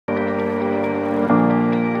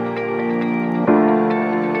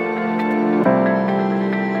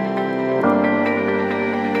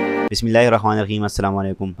बिस्मिल्लाहिर्रहमानिर्रहीम, अस्सलाम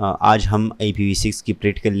वालेकुम। आज हम IPv6 की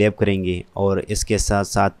प्रैक्टिकल लैब करेंगे और इसके साथ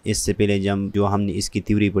साथ इससे पहले जब जो हमने इसकी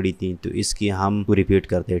थ्योरी पढ़ी थी तो इसकी हम रिपीट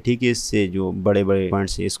करते हैं। ठीक है, इससे जो बड़े बड़े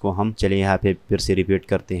पॉइंट्स है इसको हम चले यहाँ पे फिर से रिपीट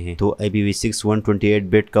करते हैं। तो IPv6 128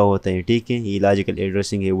 बिट का होता है। ठीक है, ये लॉजिकल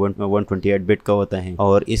एड्रेसिंग है 128 बिट का होता है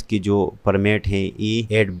और इसकी जो फॉर्मेट है ये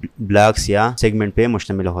 8 ब्लॉक्स या सेगमेंट पे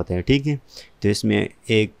मुश्तमिल होता है। ठीक है, तो इसमें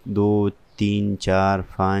 1 2 3 4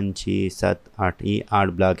 5 6 7 8 ये 8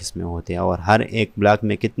 ब्लॉक इसमें होते हैं और हर एक ब्लॉक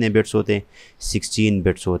में कितने बिट्स होते हैं? 16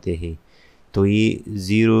 बिट्स होते हैं। तो ये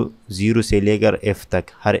 0 से लेकर F तक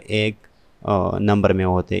हर एक नंबर में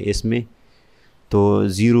होते हैं इसमें। तो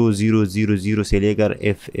 0 0 0 0 से लेकर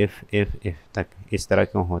F F F F तक इस तरह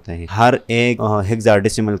क्यों होता है। हर एक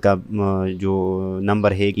हेक्साडेसिमल का जो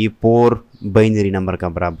नंबर है ये 4 बाइनरी नंबर का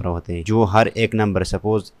बराबर होते हैं। जो हर एक नंबर,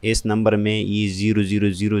 सपोज इस नंबर में ये 0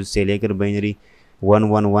 0 0 से लेकर बाइनरी 1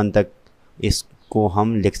 1 1 तक इसको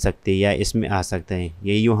हम लिख सकते हैं या इसमें आ सकते हैं।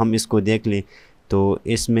 यही हम इसको देख लें तो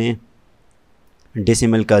इसमें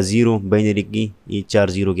डेसिमल का 0 बाइनरी की ये 4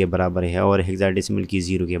 0 के बराबर है और हेक्साडेसिमल की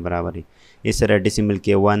 0 के बराबर है। इस तरह डेसिमल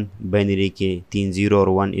के 1 बाइनरी के 3 0 और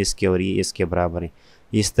 1 इसके और ये इसके बराबर है।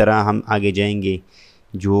 इस तरह हम आगे जाएंगे।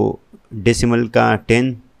 जो डेसिमल का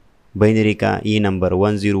 10 बाइनरी का ये नंबर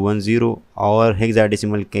 1010 और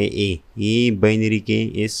हेक्साडेसिमल के ये बाइनरी के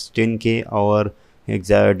इस 10 के और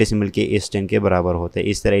हेक्साडेसिमल के इस 10 के बराबर होता है।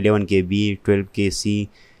 इस तरह 11 के B, 12 के C,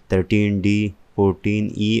 13 D,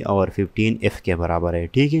 14 E और 15 F के बराबर है।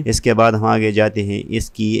 ठीक है, इसके बाद हम आगे जाते हैं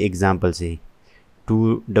इसकी एग्जांपल से।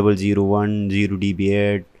 2001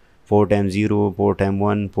 0db8 4 times 0 4 times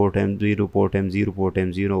 1 4 times 0 4 times 0 4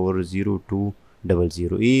 times 0 और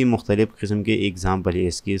 0200। ये मुख्तलिफ़ किस्म के एग्ज़ाम्पल है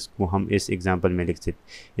इसको हम इस एग्ज़ाम्पल में लिख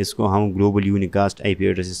सकते। इसको हम ग्लोबल यूनिकास्ट IP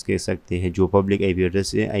एड्रेसेस कह सकते हैं। जो पब्लिक IP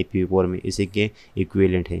एड्रेस है IPv4 में इसी के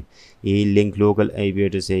इक्विवेलेंट है। ये लिंक लोकल IP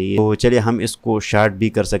एड्रेस है। ये तो चलिए हम इसको शार्ट भी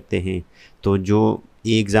कर सकते हैं। तो जो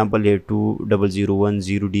ये एग्जांपल है 2001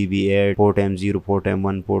 0db8 4 times 0 4 times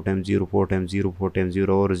 1 4 times 0 4 times 0 4 times 0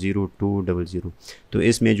 और 0200। तो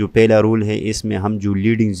इसमें जो पहला रूल है इसमें हम जो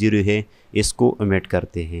लीडिंग 0 है इसको ओमिट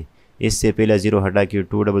करते हैं। इससे पहला 0 हटा के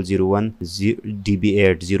 2001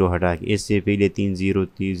 db8 0 हटा के इससे पहले 3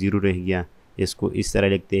 0 रह गया। इसको इस तरह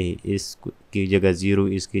लिखते हैं, इसकी जगह 0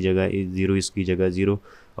 इसकी जगह 0 इसकी जगह 0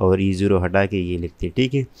 और ये 0 हटा के ये लिखते हैं।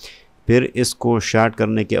 ठीक है, फिर इसको शार्ट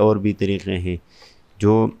करने के और भी तरीक़े हैं।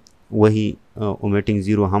 जो वही ओमिटिंग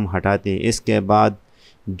 0 हम हटाते हैं। इसके बाद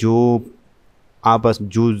जो आपस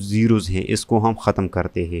जो ज़ीरोज़ हैं इसको हम ख़त्म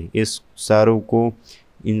करते हैं।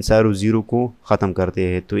 इन सारों 0 को ख़त्म करते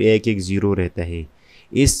हैं तो एक एक 0 रहता है।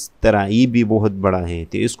 इस तरह ये भी बहुत बड़ा है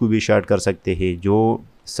तो इसको भी शार्ट कर सकते हैं। जो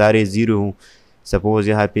सारे 0 हों, सपोज़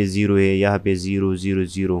यहाँ पे 0 है, यहाँ पे 0 0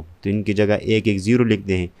 0 तो इनकी जगह एक एक 0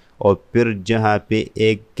 लिखते हैं और फिर जहाँ पे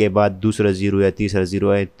एक के बाद दूसरा 0 या तीसरा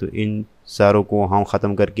 0 आए तो इन सारों को हम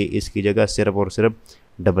ख़त्म करके इसकी जगह सिर्फ और सिर्फ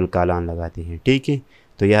डबल कॉलन लगाते हैं। ठीक है,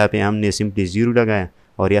 तो यहाँ पे हमने सिंपली 0 लगाया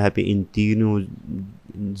और यहाँ पे इन तीनों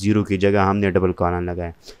 0 की जगह हमने डबल कॉलन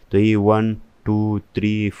लगाया। तो ये 1 2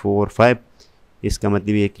 3 4 5 इसका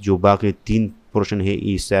मतलब ये कि जो बाकी 3 पोर्शन है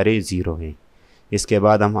ये सारे 0 हैं। इसके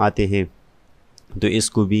बाद हम आते हैं तो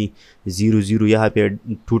इसको भी 0 0 यहाँ पे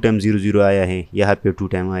 2 टाइम 0 0 आया है, यहाँ पे 2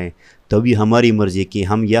 टाइम आए। तभी हमारी मर्ज़ी कि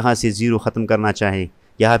हम यहाँ से 0 ख़त्म करना चाहें,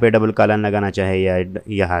 यहाँ पे डबल कॉलन लगाना चाहे या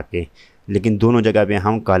यहाँ पे, लेकिन दोनों जगह पे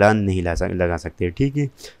हम कॉलन नहीं लगा सकते। ठीक है,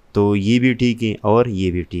 तो ये भी ठीक है और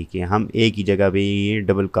ये भी ठीक है। हम एक ही जगह पे ये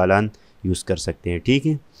डबल कॉलन यूज़ कर सकते हैं। ठीक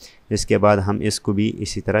है, इसके बाद हम इसको भी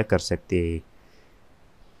इसी तरह कर सकते हैं।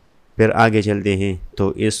 फिर आगे चलते हैं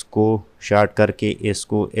तो इसको शार्ट करके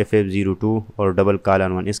इसको FF02 और डबल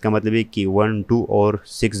कॉलन 1, इसका मतलब है कि 1 2 और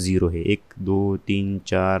 6 0 है, 1 2 3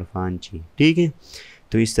 4 5 6। ठीक है,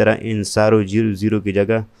 तो इस तरह इन सारों 0 की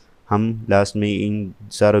जगह हम लास्ट में इन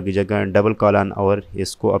सारों की जगह डबल कॉलन और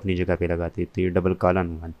इसको अपनी जगह पे लगाते हैं तो ये डबल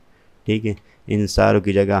कॉलन 1। ठीक है, इन सारों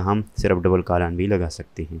की जगह हम सिर्फ डबल कॉलन भी लगा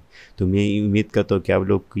सकते हैं। तो मैं उम्मीद करता हूँ कि आप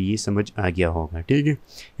लोग को ये समझ आ गया होगा। ठीक है,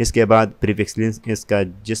 इसके बाद प्रीफिक्स लेंथ, इसका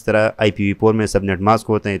जिस तरह IPv4 में सबनेट मास्क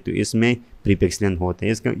होते हैं तो इसमें प्रीफिक्स लेंथ होते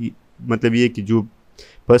हैं। इसका मतलब ये कि जो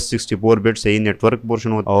फर्स्ट 64 बिट से ही नेटवर्क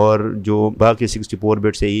पोर्शन होता है और जो बाकी 64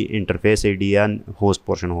 बिट से ही इंटरफेस ID या होस्ट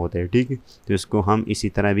पोर्शन होता है। ठीक है, तो इसको हम इसी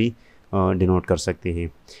तरह भी डिनोट कर सकते हैं।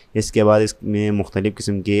 इसके बाद इसमें मुख्तलिफ़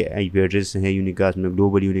किस्म के IP एड्रेस हैं यूनिकास्ट में,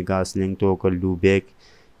 ग्लोबल यूनिकास्ट, लिंक लोकल, लूबैक,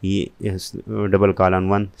 ये डबल कॉलन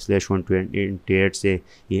 1/128 से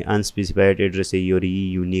ये अनस्पेसिफाइड एड्रेस है और ये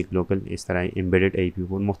यूनिक लोकल। इस तरह एम्बेडेड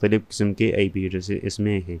IPv4 मुख्तलिफ़ किस्म के IP एड्रेस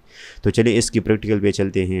इसमें है। तो चलिए इसकी प्रैक्टिकल पे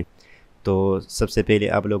चलते हैं। तो सबसे पहले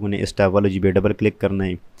आप लोगों ने इस टॉपोलॉजी पे डबल क्लिक करना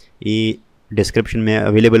है। ये डिस्क्रिप्शन में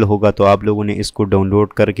अवेलेबल होगा, तो आप लोगों ने इसको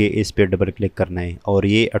डाउनलोड करके इस पर डबल क्लिक करना है और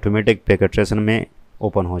ये ऑटोमेटिक पैकेट ट्रेसर में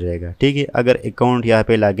ओपन हो जाएगा। ठीक है, अगर अकाउंट यहाँ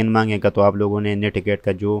पे लॉगिन मांगेगा तो आप लोगों ने नेट टिकट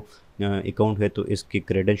का जो अकाउंट है तो इसकी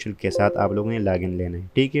क्रेडेंशियल के साथ आप लोगों ने लॉगिन लेना है।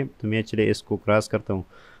 ठीक है, तो मैं चले इसको क्रॉस करता हूँ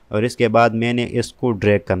और इसके बाद मैंने इसको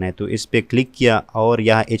ड्रैग करना है, तो इस पर क्लिक किया और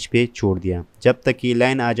यहाँ एच पे छोड़ दिया। जब तक ये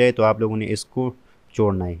लाइन आ जाए तो आप लोगों ने इसको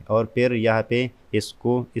छोड़ना है और फिर यहाँ पे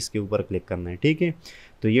इसको इसके ऊपर क्लिक करना है। ठीक है,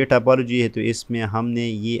 तो ये टोपोलॉजी है, तो इसमें हमने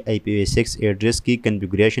ये IPv6 एड्रेस की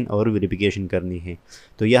कॉन्फ़िगरेशन और वेरिफिकेशन करनी है।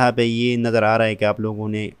 तो यहाँ पे ये नज़र आ रहा है कि आप लोगों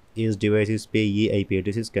ने इस डिवाइसेस पे ये IP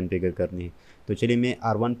एड्रेसेस कॉन्फ़िगर करनी है। तो चलिए मैं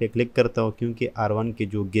R1 पे क्लिक करता हूँ, क्योंकि R1 के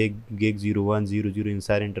जो gig 01 00 इन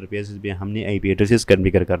सारे इंटरफेसेस पे हमने IP एड्रेसेस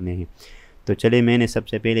कॉन्फ़िगर करने हैं। तो चलिए मैंने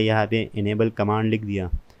सबसे पहले यहाँ पे इनेबल कमांड लिख दिया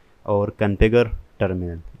और कॉन्फ़िगर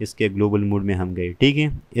टर्मिनल, इसके ग्लोबल मोड में हम गए। ठीक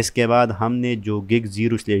है, इसके बाद हमने जो gig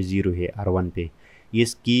 0/0 है R1 पे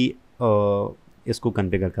इसको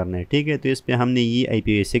कॉन्फ़िगर करना है। ठीक है, तो इस पे हमने ये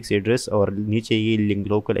IPv6 एड्रेस और नीचे ये लिंक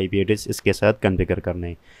लोकल IP एड्रेस इसके साथ कॉन्फ़िगर करना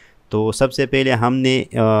है। तो सबसे पहले हमने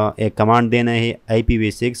एक कमांड देना है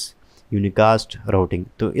IPv6 यूनिकास्ट राउटिंग,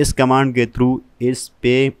 तो इस कमांड के थ्रू इस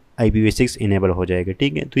पे IPv6 इनेबल हो जाएगा।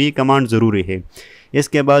 ठीक है, तो ये कमांड ज़रूरी है।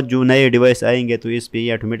 इसके बाद जो नए डिवाइस आएंगे तो इस पे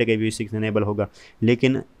ये ऑटोमेटिक IPv6 इनेबल होगा,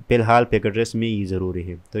 लेकिन फ़िलहाल पैकेट एड्रेस में ये ज़रूरी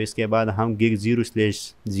है। तो इसके बाद हम gig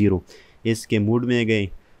 0/0 इसके मोड में गए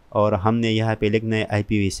और हमने यहाँ पे लिखना है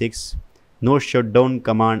IPv6 नो शटडाउन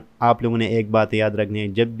कमांड। आप लोगों ने एक बात याद रखनी है,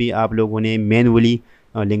 जब भी आप लोगों ने मैनुअली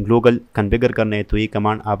लिंक लोकल कॉन्फ़िगर करना है तो ये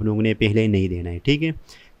कमांड आप लोगों ने पहले ही नहीं देना है। ठीक है,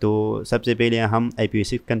 तो सबसे पहले हम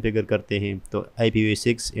IPv6 कॉन्फ़िगर करते हैं। तो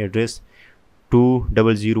IPv6 एड्रेस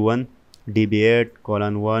 2001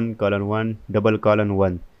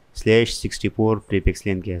 db8:1:1:1/64 प्रीफिक्स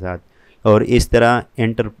लेन के साथ, और इस तरह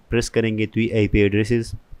एंटर प्रेस करेंगे तो ये IP एड्रेस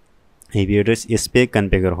इस पे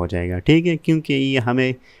कॉन्फ़िगर हो जाएगा। ठीक है, क्योंकि ये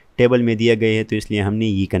हमें टेबल में दिया गया है तो इसलिए हमने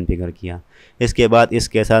ये कॉन्फ़िगर किया। इसके बाद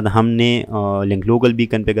इसके साथ हमने लिंक लोकल भी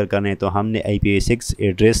कॉन्फ़िगर करना है, तो हमने IPv6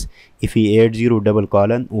 एड्रेस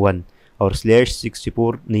IFE80:1 और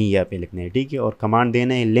 /64 नहीं यहाँ पे लिखना है। ठीक है, और कमांड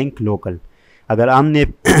देना है लिंक लोकल। अगर हमने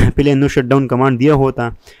पहले नो शटडाउन कमांड दिया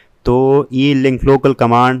होता तो ये लिंक लोकल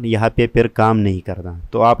कमांड यहाँ पे फिर काम नहीं करता।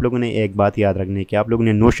 तो आप लोगों ने एक बात याद रखनी है कि आप लोगों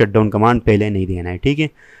ने नो शटडाउन कमांड पहले नहीं देना है। ठीक है,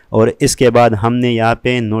 और इसके बाद हमने यहाँ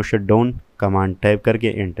पे नो शटडाउन कमांड टाइप करके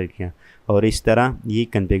एंटर किया और इस तरह ये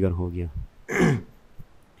कॉन्फ़िगर हो गया।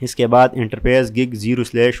 इसके बाद इंटरफेस gig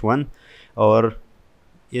 0/1 और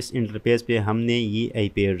इस इंटरफेस पे हमने ये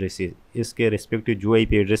IP एड्रेस इसके रिस्पेक्टिव जो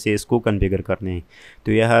IP एड्रेस है इसको कॉन्फ़िगर करने हैं।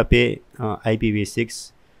 तो यहाँ पे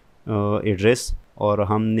IPv6 एड्रेस और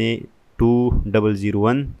हमने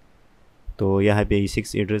 2001, तो यहाँ पे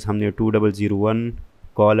 6 एड्रेस हमने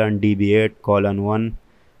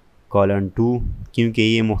 2001:db8:1:2, क्योंकि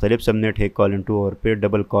ये मुख्तलिफ सबनेट है :2 और फिर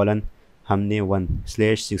डबल कॉलन हमने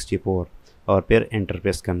 1/64 और फिर एंटर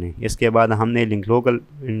प्रेस करना है। इसके बाद हमने लिंक लोकल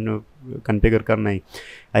कॉन्फ़िगर करना है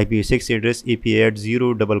IPv6 एड्रेस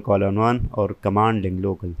IFE80:1 और कमांड लिंक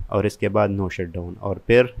लोकल और इसके बाद नो शटडाउन और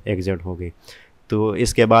फिर एग्जिट हो गए। तो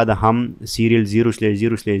इसके बाद हम सीरियल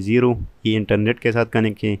 0/0/0 ये इंटरनेट के साथ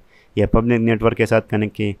कनेक्ट किए या पब्लिक नेटवर्क के साथ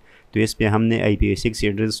कनेक्ट किए, तो इस पे हमने IPv6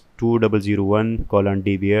 एड्रेस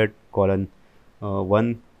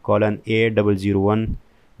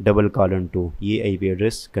 2001:db8:1:A001:2 ये IP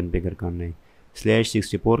एड्रेस कॉन्फ़िगर करना है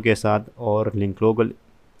 /64 के साथ, और लिंक लोकल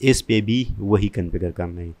इस पे भी वही कॉन्फ़िगर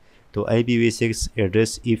करना है। तो IPv6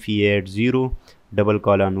 एड्रेस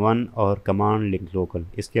IFE80:1 और कमांड लिंक लोकल,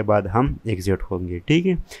 इसके बाद हम एग्जिट होंगे। ठीक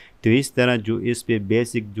है, तो इस तरह जो इस पे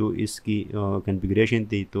बेसिक जो इसकी कॉन्फ़िगरेशन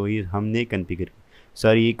थी तो ये हमने कॉन्फ़िगर की।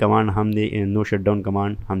 सॉरी, ये कमांड हमने नो शटडाउन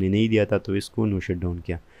कमांड हमने नहीं दिया था तो इसको नो शटडाउन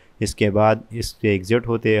किया। इसके बाद इस पे एग्जिट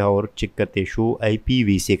होते हैं और चेक करते शो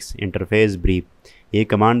IPv6 इंटरफेस ब्रीफ, ये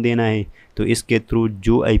कमांड देना है। तो इसके थ्रू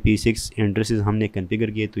जो IPv6 एड्रेसेस हमने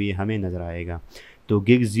कॉन्फ़िगर किए तो ये हमें नज़र आएगा। तो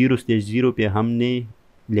gig 0/0 पे हमने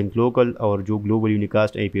लिंक लोकल और जो ग्लोबल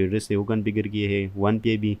यूनिकास्ट IP एड्रेस है वो कॉन्फ़िगर किए हैं 1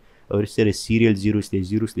 पे भी, और इस तरह सीरियल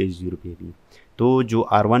 0/0/0 पे भी। तो जो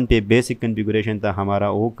R1 पे बेसिक कॉन्फ़िगरेशन था हमारा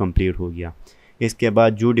वो कंप्लीट हो गया। इसके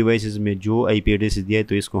बाद जो डिवाइसेस में जो IP एड्रेस दिया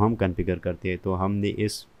तो इसको हम कॉन्फ़िगर करते हैं। तो हमने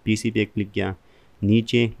इस PC पे क्लिक किया,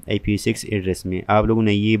 नीचे IPv6 एड्रेस में आप लोगों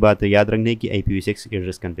ने ये बात याद रखनी है कि IPv6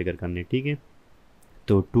 एड्रेस कॉन्फ़िगर करने। ठीक है,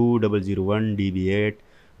 तो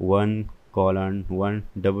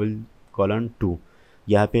 2001:db8:1:1:2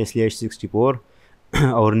 यहाँ पे /64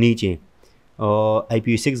 और नीचे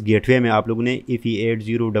IPv6 गेटवे में आप लोगों ने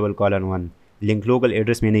IFE80:1 लिंक लोकल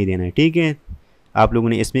एड्रेस में नहीं देना है। ठीक है, आप लोगों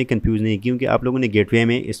ने इसमें कंफ्यूज नहीं, क्योंकि आप लोगों ने गेटवे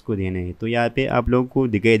में इसको देना है। तो यहाँ पे आप लोगों को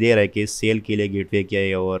दिखाई दे रहा है कि सेल के लिए गेटवे क्या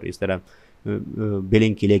है और इस तरह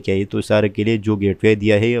बिलिंग के लिए क्या है, तो सारे के लिए जो गेटवे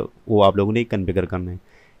दिया है वो आप लोगों ने कॉन्फ़िगर करना है।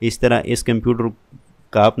 इस तरह इस कंप्यूटर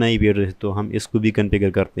का अपना IP एड्रेस है, तो हम इसको भी कॉन्फ़िगर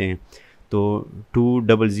करते हैं। तो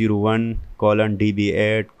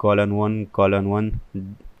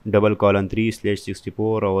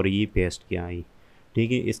 2001:DB8:1:1:3/64 और ये पेस्ट किया है,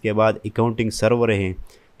 ठीक है। इसके बाद अकाउंटिंग सर्वर है,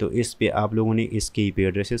 तो इस पे आप लोगों ने इसके IP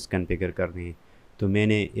एड्रेसेस कॉन्फ़िगर करने हैं। तो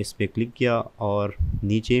मैंने इस पे क्लिक किया और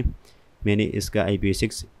नीचे मैंने इसका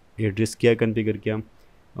IPv6 एड्रेस क्या कॉन्फ़िगर किया,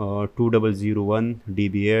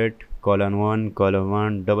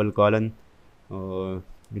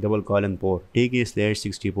 2001:DB8:1:1:4, ठीक है,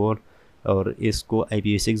 /64, और इसको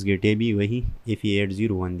IPv6 गेटवे भी वही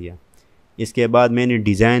FE801 दिया। इसके बाद मैंने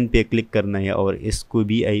डिज़ाइन पे क्लिक करना है और इसको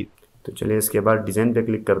भी तो चलिए इसके बाद डिज़ाइन पे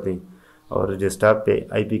क्लिक करते हैं और डेस्कटॉप पे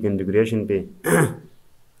IP कॉन्फ़िगरेशन पे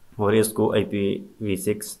और इसको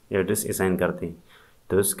IPv6 एड्रेस असाइन करते हैं।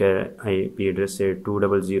 तो इसका IP एड्रेस है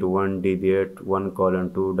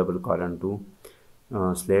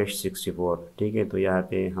 2001:DB8:1:2:2/64, ठीक है। तो यहाँ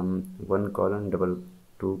पे हम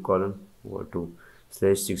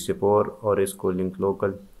 1:2:2/64 और इसको link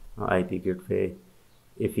local IP gateway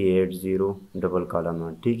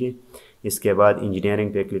FE80:1, ठीक है। इसके बाद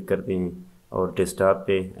इंजीनियरिंग पे क्लिक करते हैं और डेस्कटॉप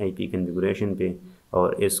पे IP कॉन्फ़िगरेशन पे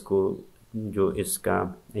और इसको जो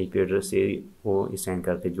इसका IP एड्रेस है वो असाइन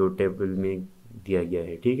करते हैं जो टेबल में दिया गया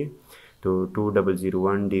है, ठीक है। तो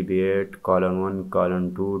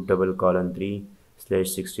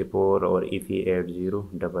 2001:DB8:1:2:3/64 और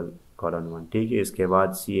FE80:1, ठीक है। इसके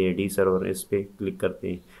बाद CAD सर्वर, इस पे क्लिक करते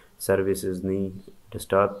हैं, सर्विसेज नहीं,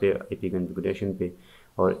 डेस्कटॉप पे IP कॉन्फ़िगरेशन पे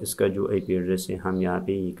और इसका जो IP एड्रेस है हम यहाँ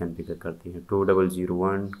पे ये कॉन्फ़िगर करते हैं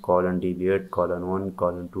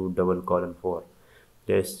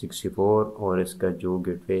 2001:DB8:2:4/64 और इसका जो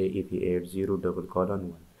गेटवे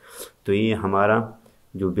FE80:1। तो ये हमारा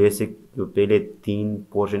जो बेसिक जो पहले 3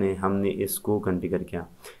 पोर्शन है हमने इसको कॉन्फ़िगर किया।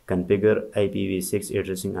 Configure IPv6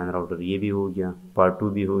 addressing on router ये भी हो गया, पार्ट 2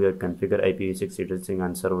 भी हो गया। Configure IPv6 addressing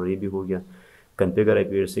on server ये भी हो गया। Configure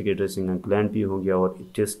IPv6 addressing on client भी हो गया और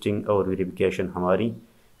टेस्टिंग और वेरिफिकेशन हमारी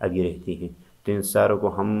अभी रहती है। तो इन सारों को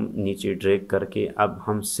हम नीचे ड्रैग करके अब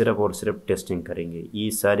हम सिर्फ और सिर्फ टेस्टिंग करेंगे। ये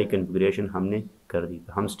सारी कॉन्फ़िगरेशन हमने कर दी।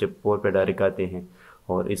 तो हम स्टेप 4 पे डायरेक्ट आते हैं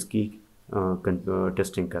और इसकी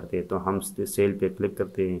टेस्टिंग करते हैं। तो हम सेल पे क्लिक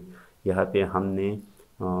करते हैं। यहाँ पे हमने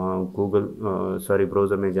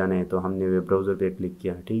ब्राउज़र में जाना है, तो हमने वेब ब्राउज़र पे क्लिक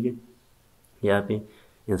किया, ठीक है। यहाँ पे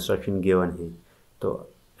इंस्ट्रक्शन गिवन है, तो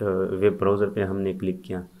वेब ब्राउज़र पे हमने क्लिक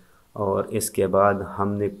किया और इसके बाद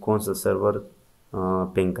हमने कौन सा सर्वर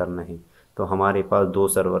पिंग करना है। तो हमारे पास 2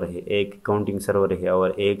 सर्वर है, एक अकाउंटिंग सर्वर है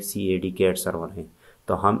और एक CAD कैट सर्वर है।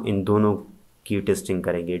 तो हम इन दोनों की टेस्टिंग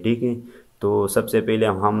करेंगे, ठीक है। तो सबसे पहले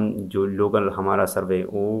हम जो लोकल हमारा सर्वर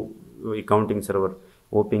वो अकाउंटिंग सर्वर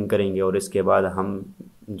वो पिंग करेंगे और इसके बाद हम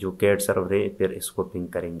जो कैट सर्वर है फिर इसको पिंग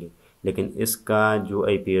करेंगे। लेकिन इसका जो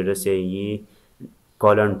IP एड्रेस है ये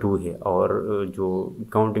 :2 है और जो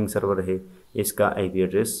अकाउंटिंग सर्वर है इसका IP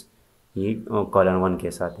एड्रेस ये :1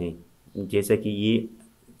 के साथ है। जैसे कि ये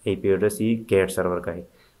IP एड्रेस ये कैट सर्वर का है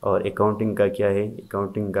और अकाउंटिंग का क्या है,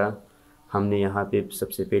 अकाउंटिंग का हमने यहाँ पे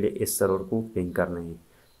सबसे पहले इस सर्वर को पिंग करना है।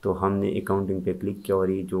 तो हमने अकाउंटिंग पे क्लिक किया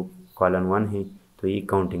और ये जो :1 है तो ये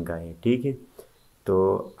अकाउंटिंग का है, ठीक है।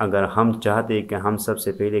 तो अगर हम चाहते हैं कि हम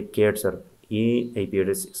सबसे पहले कैट सर्वर, ये IP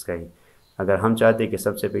एड्रेस इसका है, अगर हम चाहते हैं कि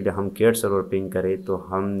सबसे पहले हम कैट सर्वर पिंग करें तो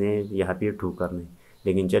हमने यहाँ पे 2 करना है।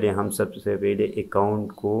 लेकिन चलिए हम सबसे पहले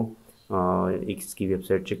अकाउंट को इसकी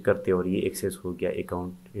वेबसाइट चेक करते हैं और ये एक्सेस हो गया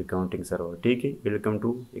अकाउंटिंग सर्वर, ठीक है। Welcome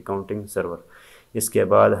to accounting server. इसके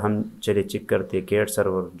बाद हम चलिए चेक करते हैं कैट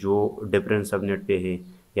सर्वर जो डिफरेंट सबनेट पे है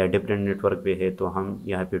या डिफरेंट नेटवर्क पे है, तो हम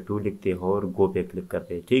यहाँ पे 2 लिखते हैं और गो पे क्लिक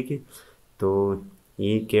करते हैं, ठीक है। तो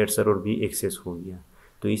ये कैट सर्वर भी एक्सेस हो गया।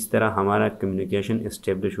 तो इस तरह हमारा कम्युनिकेशन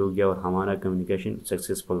इस्टेब्लिश हो गया और हमारा कम्युनिकेशन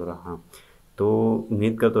सक्सेसफुल रहा। तो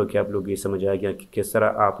उम्मीद करता हूँ कि आप लोग ये समझ आ गया कि किस तरह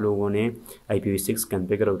आप लोगों ने IPv6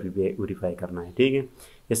 कॉन्फ़िगर और वेरीफाई करना है, ठीक है।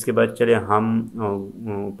 इसके बाद चलिए हम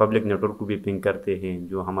पब्लिक नेटवर्क को भी पिंग करते हैं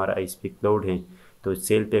जो हमारा ISP क्लाउड है। तो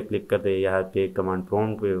सेल पे क्लिक करते हैं, यहाँ पे कमांड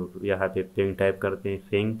प्रॉम्प्ट पे यहाँ पे पिंग टाइप करते हैं,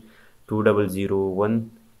 पिंग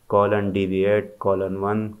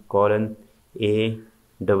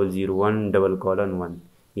 2001:DB8:1:A001:1।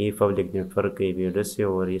 ये पब्लिक नेटवर्क का एड्रेस है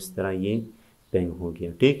और इस तरह ये पिंग हो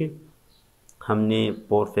गया, ठीक है। हमने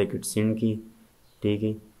 4 पैकेट सेंड की, ठीक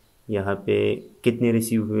है। यहाँ पे कितने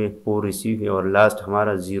रिसीव हुए, 4 रिसीव हुए और लास्ट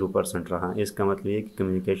हमारा 0% रहा। इसका मतलब ये कि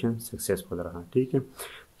कम्युनिकेशन सक्सेसफुल रहा, ठीक है।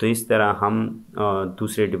 तो इस तरह हम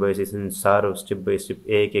दूसरे डिवाइस सारे स्टेप बाय स्टेप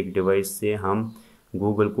एक एक डिवाइस से हम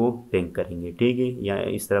गूगल को पिंग करेंगे, ठीक है, या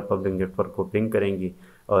इस तरह पब्लिक नेटवर्क को पिंग करेंगे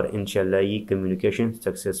और इंशाल्लाह ये कम्युनिकेशन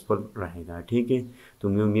सक्सेसफुल रहेगा। ठीक है, तो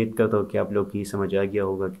मैं उम्मीद करता हूँ कि आप लोग की समझ आ गया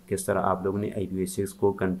होगा कि किस तरह आप लोगों ने IPv6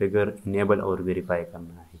 को कॉन्फ़िगर, इनेबल और वेरीफाई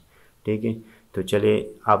करना है। ठीक है, तो चले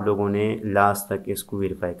आप लोगों ने लास्ट तक इसको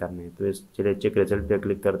वेरीफाई करना है। तो इस चले चेक रिजल्ट पे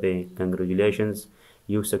क्लिक करते हैं। Congratulations,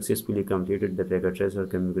 you successfully completed the packet trace और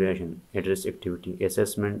configuration address activity.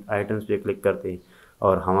 Assessment items पे क्लिक करते हैं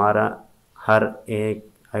और हमारा हर एक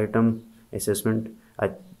आइटम असेसमेंट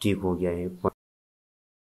ठीक हो गया है।